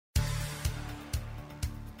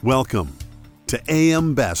Welcome to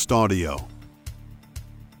AM Best Audio.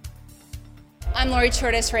 I'm Lori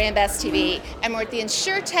Chortis for AM Best TV, and we're at the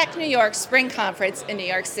InsurTech New York Spring Conference in New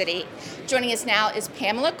York City. Joining us now is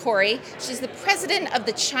Pamela Corey. She's the president of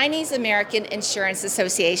the Chinese American Insurance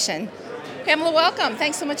Association. Pamela, welcome.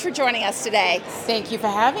 Thanks so much for joining us today. Thank you for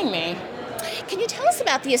having me. Can you tell us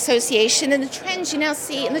about the association and the trends you now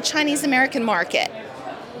see in the Chinese American market?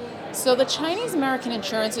 So the Chinese American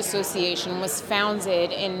Insurance Association was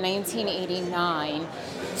founded in 1989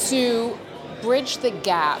 to bridge the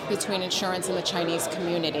gap between insurance and the Chinese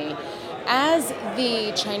community. As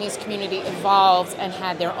the Chinese community evolved and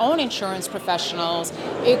had their own insurance professionals,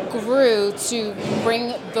 it grew to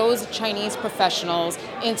bring those Chinese professionals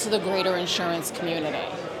into the greater insurance community.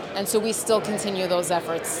 And so we still continue those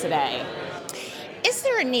efforts today. Is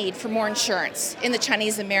there a need for more insurance in the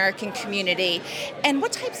Chinese American community? And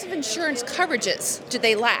what types of insurance coverages do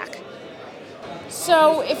they lack?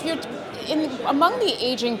 So if you're among the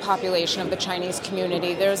aging population of the Chinese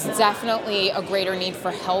community, there's definitely a greater need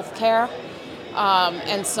for health care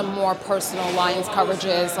and some more personal lines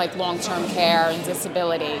coverages like long-term care and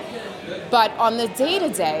disability. But on the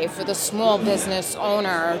day-to-day, for the small business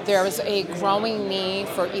owner, there's a growing need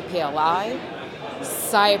for EPLI,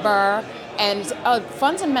 cyber, and a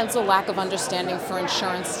fundamental lack of understanding for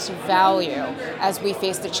insurance value as we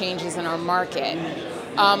face the changes in our market.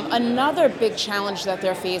 Another big challenge that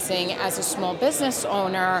they're facing as a small business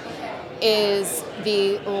owner is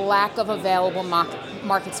the lack of available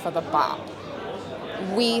markets for the BOP.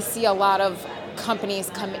 We see a lot of companies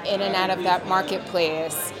come in and out of that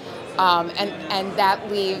marketplace, and that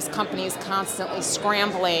leaves companies constantly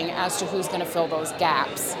scrambling as to who's going to fill those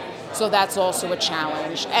gaps. So that's also a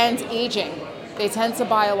challenge. And aging. They tend to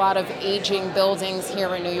buy a lot of aging buildings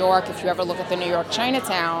here in New York, if you ever look at the New York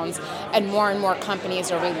Chinatowns, and more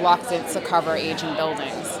companies are reluctant to cover aging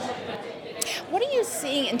buildings. What are you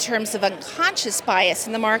seeing in terms of unconscious bias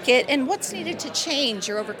in the market, and what's needed to change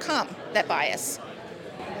or overcome that bias?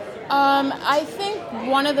 I think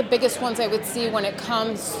one of the biggest ones I would see when it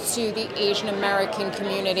comes to the Asian American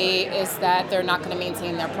community is that they're not going to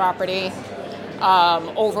maintain their property.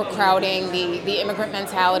 Overcrowding, the immigrant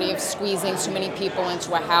mentality of squeezing too many people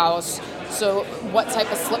into a house. So what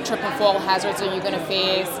type of slip, trip, and fall hazards are you going to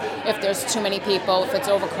face if there's too many people, if it's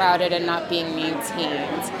overcrowded and not being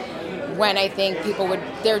maintained? When I think people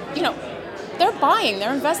they're buying,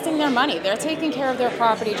 they're investing their money, they're taking care of their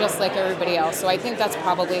property just like everybody else. So I think that's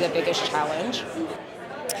probably the biggest challenge.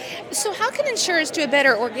 So how can insurers do a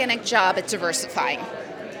better organic job at diversifying?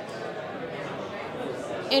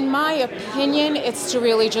 In my opinion, it's to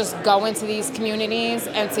really just go into these communities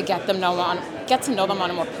and to get to know them on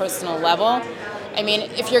a more personal level. I mean,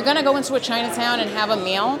 if you're going to go into a Chinatown and have a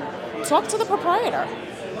meal, talk to the proprietor,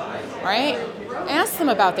 right? Ask them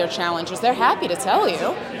about their challenges. They're happy to tell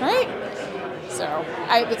you, right? So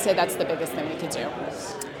I would say that's the biggest thing we could do.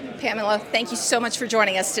 Pamela, thank you so much for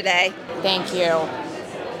joining us today. Thank you.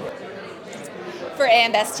 For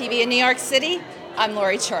AM Best TV in New York City, I'm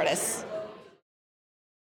Lori Chortis.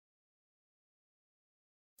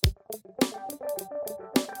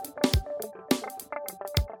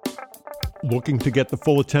 Looking to get the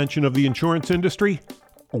full attention of the insurance industry?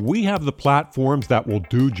 We have the platforms that will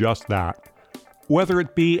do just that. Whether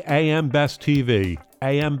it be AM Best TV,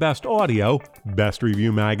 AM Best Audio, Best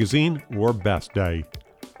Review Magazine, or Best Day.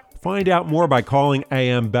 Find out more by calling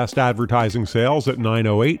AM Best Advertising Sales at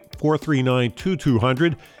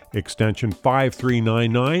 908-439-2200, extension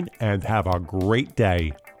 5399, and have a great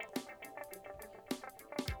day.